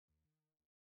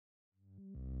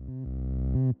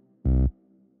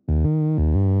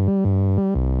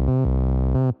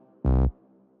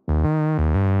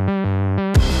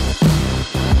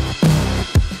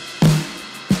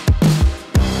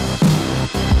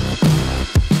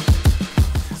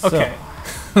Okay.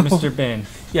 So, Mr. Ben.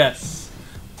 Yes.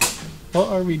 What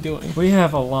are we doing? We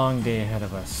have a long day ahead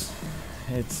of us.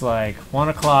 It's like 1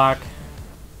 o'clock.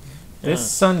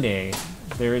 This Sunday,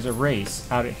 there is a race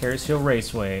out at Harris Hill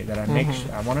Raceway that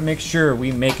I want to make sure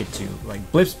we make it to.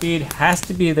 Like, Blip Speed has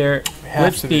to be there.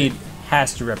 Blip Speed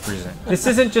has to represent. This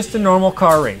isn't just a normal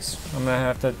car race. I'm gonna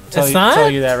have to tell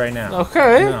you that right now.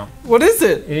 Okay. No. What is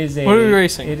it? It is a. What are we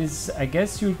racing? It is, I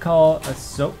guess you would call a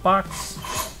soapbox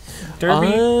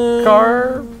derby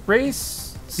car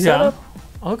race setup.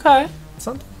 Yeah. Okay.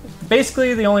 Something.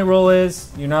 Basically, the only rule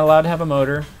is you're not allowed to have a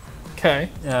motor. Okay.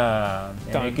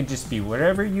 And it could just be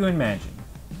whatever you imagine.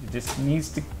 It just needs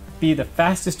to be the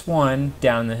fastest one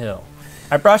down the hill.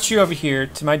 I brought you over here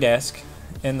to my desk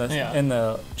in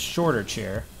the shorter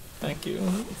chair. Thank you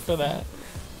for that.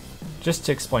 Just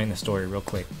to explain the story real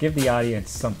quick. Give the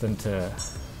audience something to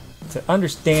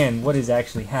understand what is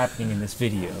actually happening in this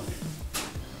video.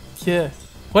 Yeah.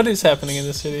 What is happening in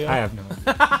this video? I have no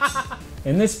idea.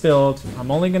 In this build,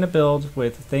 I'm only going to build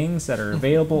with things that are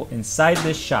available inside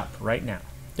this shop right now.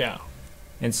 Yeah.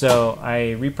 And so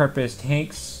I repurposed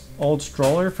Hank's old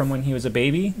stroller from when he was a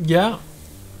baby. Yeah.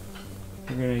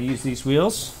 We're going to use these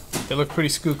wheels. They look pretty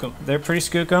skookum. They're pretty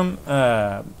skookum.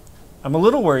 I'm a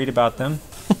little worried about them.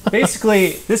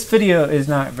 Basically, this video is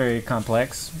not very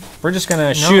complex. We're just going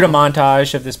to shoot a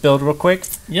montage of this build real quick.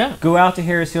 Yeah. Go out to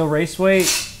Harris Hill Raceway,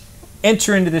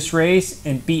 enter into this race,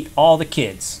 and beat all the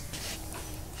kids.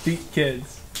 Beat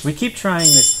kids. We keep trying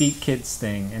this beat kids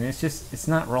thing, and it's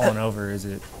not rolling over, is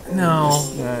it? No.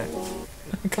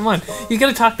 Come on. You got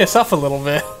to talk this up a little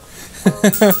bit.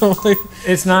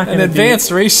 It's not an advanced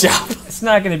race shop. It's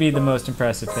not going to be the most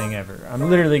impressive thing ever.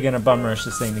 I'm literally going to bum rush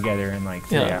this thing together in like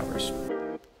 3 hours.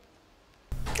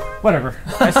 Whatever.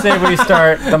 I say we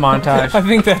start the montage. I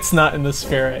think that's not in the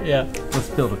spirit. Yeah. Let's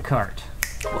build a cart.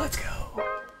 Let's go.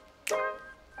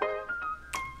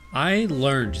 I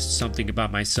learned something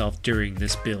about myself during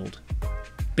this build.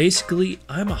 Basically,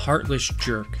 I'm a heartless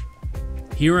jerk.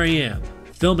 Here I am,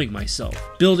 filming myself,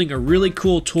 building a really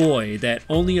cool toy that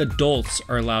only adults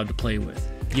are allowed to play with.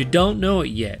 You don't know it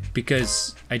yet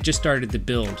because I just started the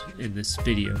build in this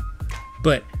video.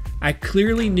 But I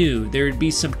clearly knew there would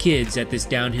be some kids at this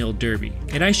downhill derby,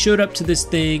 and I showed up to this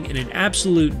thing in an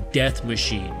absolute death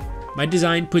machine. My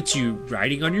design puts you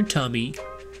riding on your tummy,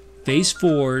 face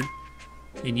forward,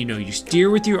 and you steer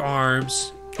with your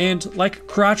arms, and like a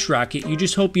crotch rocket, you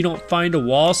just hope you don't find a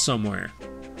wall somewhere.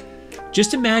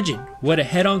 Just imagine what a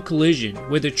head-on collision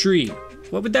with a tree,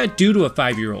 what would that do to a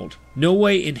 5-year-old? No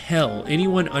way in hell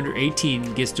anyone under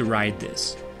 18 gets to ride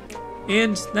this.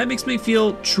 And that makes me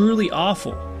feel truly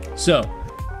awful. So,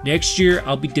 next year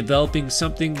I'll be developing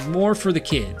something more for the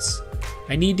kids.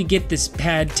 I need to get this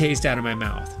bad taste out of my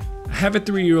mouth. I have a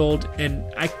 3-year-old and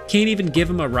I can't even give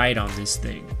him a ride on this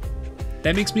thing.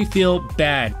 That makes me feel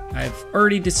bad. I've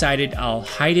already decided I'll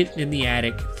hide it in the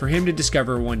attic for him to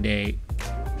discover one day.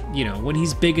 When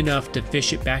he's big enough to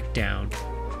fish it back down,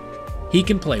 he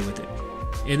can play with it.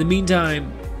 In the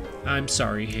meantime, I'm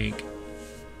sorry, Hank.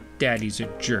 Daddy's a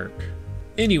jerk.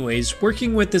 Anyways,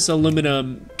 working with this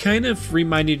aluminum kind of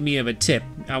reminded me of a tip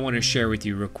I want to share with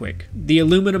you real quick. The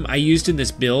aluminum I used in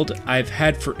this build, I've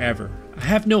had forever. I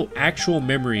have no actual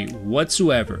memory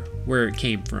whatsoever where it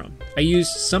came from. I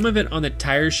used some of it on the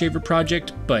tire shaver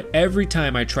project, but every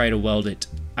time I try to weld it,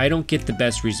 I don't get the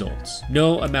best results.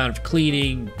 No amount of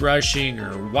cleaning, brushing,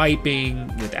 or wiping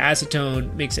with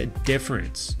acetone makes a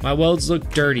difference. My welds look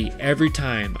dirty every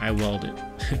time I weld it.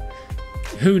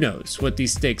 Who knows what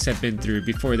these sticks have been through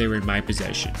before they were in my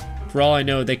possession. For all I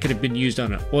know, they could have been used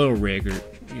on an oil rig or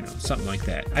something like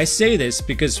that. I say this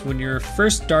because when you're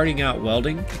first starting out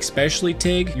welding, especially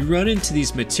TIG, you run into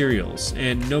these materials,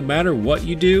 and no matter what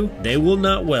you do, they will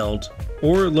not weld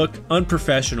or look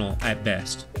unprofessional at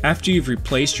best. After you've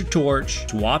replaced your torch,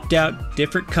 swapped out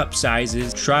different cup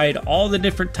sizes, tried all the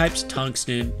different types of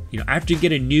tungsten, after you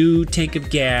get a new tank of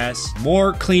gas,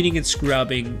 more cleaning and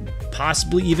scrubbing,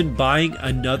 possibly even buying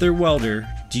another welder,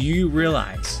 do you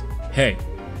realize, hey,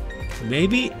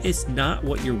 maybe it's not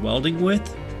what you're welding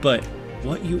with, but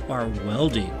what you are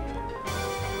welding.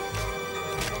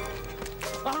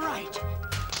 All right.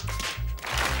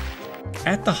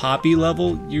 At the hobby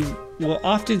level, you will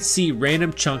often see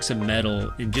random chunks of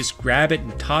metal and just grab it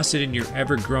and toss it in your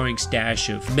ever-growing stash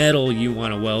of metal you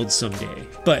want to weld someday.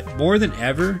 But more than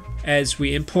ever, as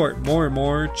we import more and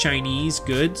more Chinese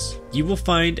goods, you will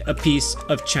find a piece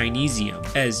of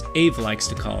Chinesium, as Ave likes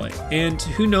to call it. And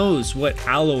who knows what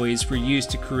alloys were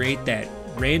used to create that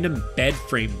random bed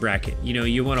frame bracket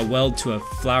you want to weld to a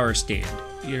flower stand.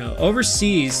 You know,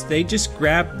 overseas, they just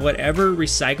grab whatever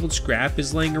recycled scrap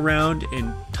is laying around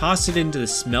and toss it into the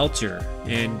smelter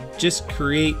and just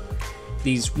create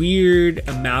these weird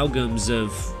amalgams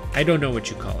of, I don't know what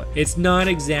you call it. It's not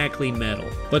exactly metal.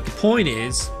 But the point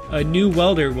is, a new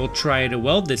welder will try to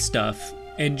weld this stuff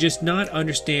and just not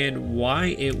understand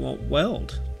why it won't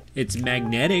weld. It's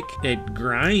magnetic, it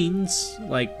grinds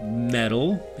like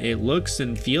metal, it looks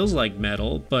and feels like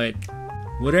metal, but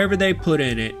whatever they put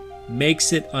in it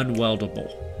makes it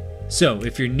unweldable. So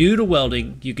if you're new to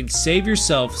welding, you can save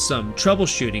yourself some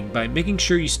troubleshooting by making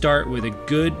sure you start with a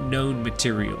good known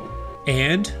material.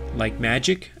 And, like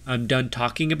magic, I'm done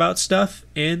talking about stuff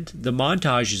and the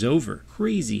montage is over.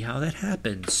 Crazy how that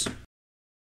happens.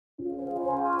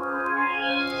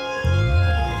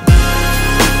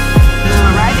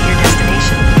 Arrive at your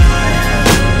destination.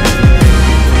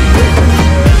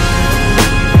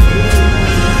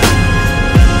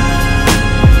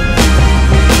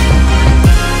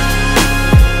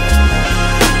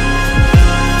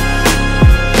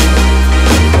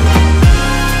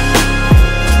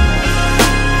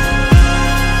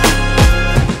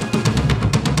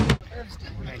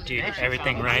 Dude,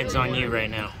 everything rides on you right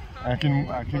now. I can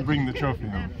bring the trophy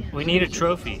home. We need a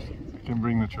trophy. I can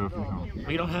bring the trophy home.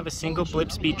 We don't have a single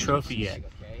Blip Speed trophy yet.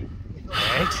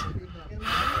 Right?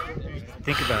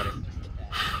 Think about it.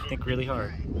 Think really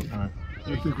hard. Alright.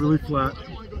 I think really flat.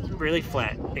 Really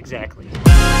flat, exactly.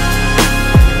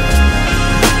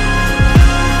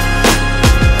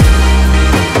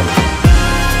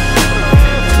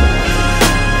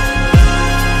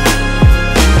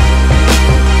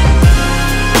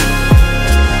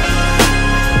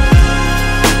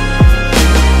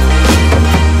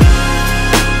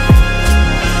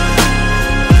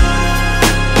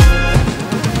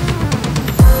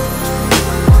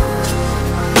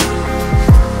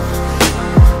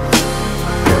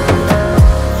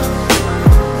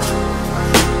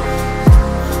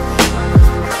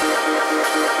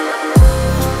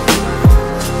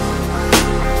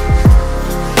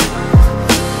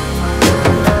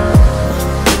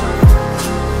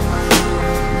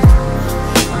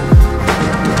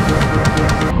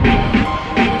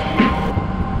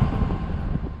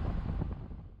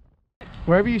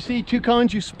 Wherever you see two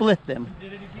cones, you split them.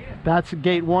 That's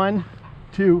gate 1,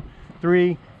 2,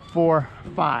 3, 4,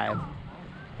 5.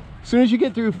 As soon as you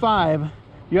get through 5,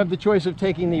 you have the choice of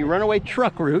taking the runaway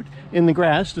truck route in the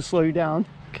grass to slow you down,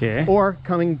 Okay. or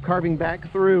carving back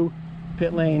through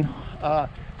pit lane,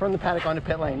 from the paddock onto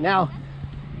pit lane. Now,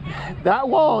 that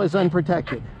wall is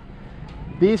unprotected.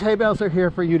 These hay bales are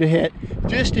here for you to hit,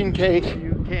 just in case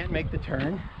you can't make the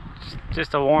turn.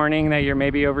 Just a warning that you're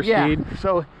maybe overspeed. Yeah,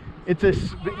 so it's a,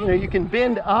 you know, you can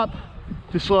bend up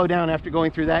to slow down after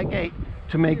going through that gate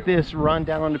to make this run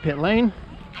down onto pit lane.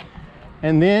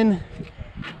 And then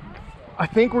I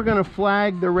think we're gonna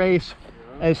flag the race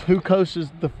as who coasts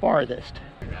the farthest.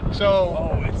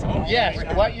 So yes,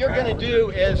 what you're gonna do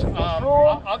is,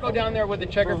 I'll go down there with the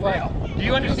checker flag. Do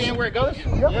you understand where it goes?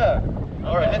 Yeah.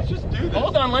 All right, let's just do this.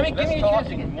 Hold on, let me give me a chance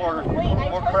to get more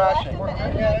crashing.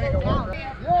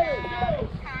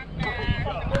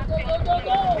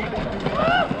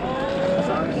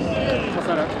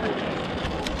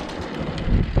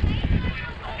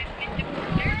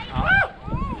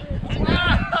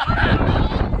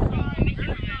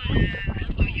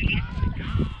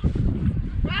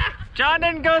 John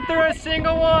didn't go through a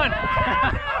single one.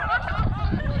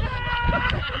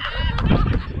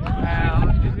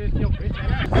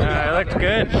 It looked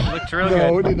good. It looked real good.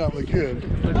 No, it did not look good.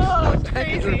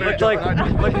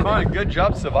 Looked fun. Good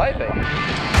job surviving.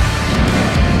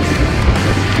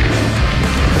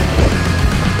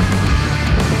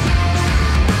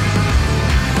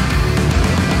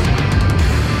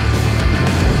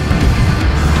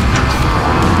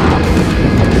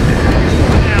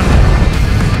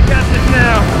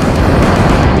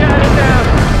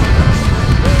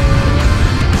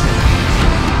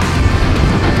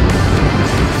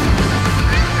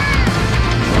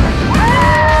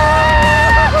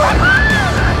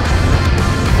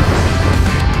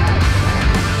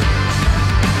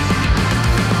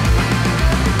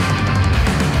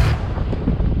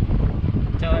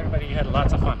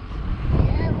 Lots of fun.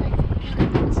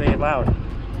 Say it loud.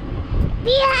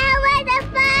 We had lots of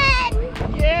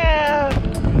fun! Yeah!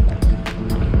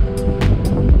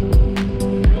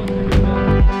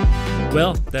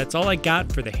 Well, that's all I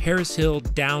got for the Harris Hill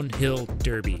Downhill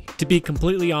Derby. To be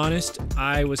completely honest,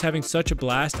 I was having such a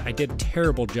blast, I did a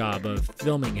terrible job of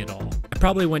filming it all. I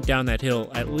probably went down that hill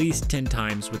at least 10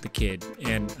 times with the kid,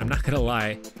 and I'm not gonna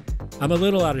lie, I'm a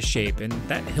little out of shape and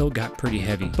that hill got pretty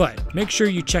heavy, but make sure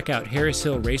you check out Harris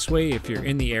Hill Raceway if you're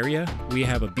in the area. We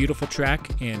have a beautiful track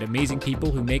and amazing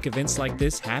people who make events like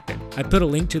this happen. I put a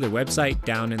link to their website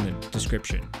down in the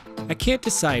description. I can't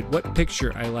decide what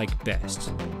picture I like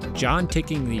best. John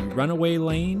taking the runaway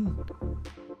lane?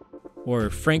 Or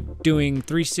Frank doing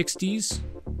 360s?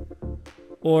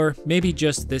 Or maybe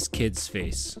just this kid's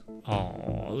face.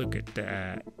 Oh, look at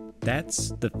that. That's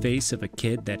the face of a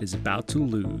kid that is about to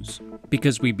lose.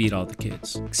 Because we beat all the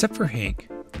kids. Except for Hank.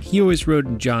 He always rode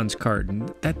in John's cart,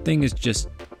 and that thing is just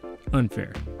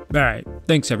unfair. Alright,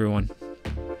 thanks everyone.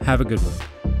 Have a good one.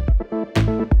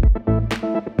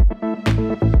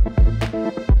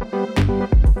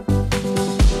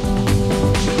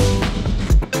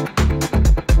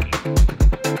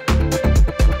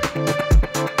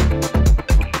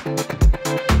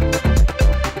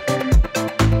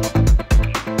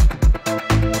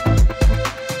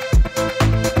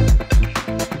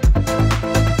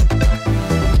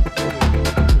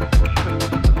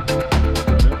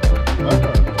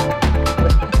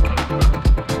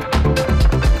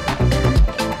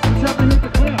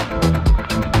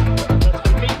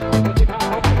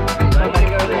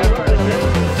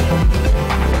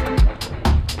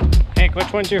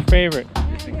 Which one's your favorite?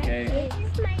 This is my favorite.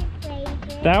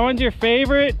 That one's your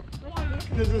favorite?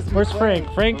 Where's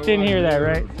Frank? Frank didn't hear that,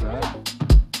 right?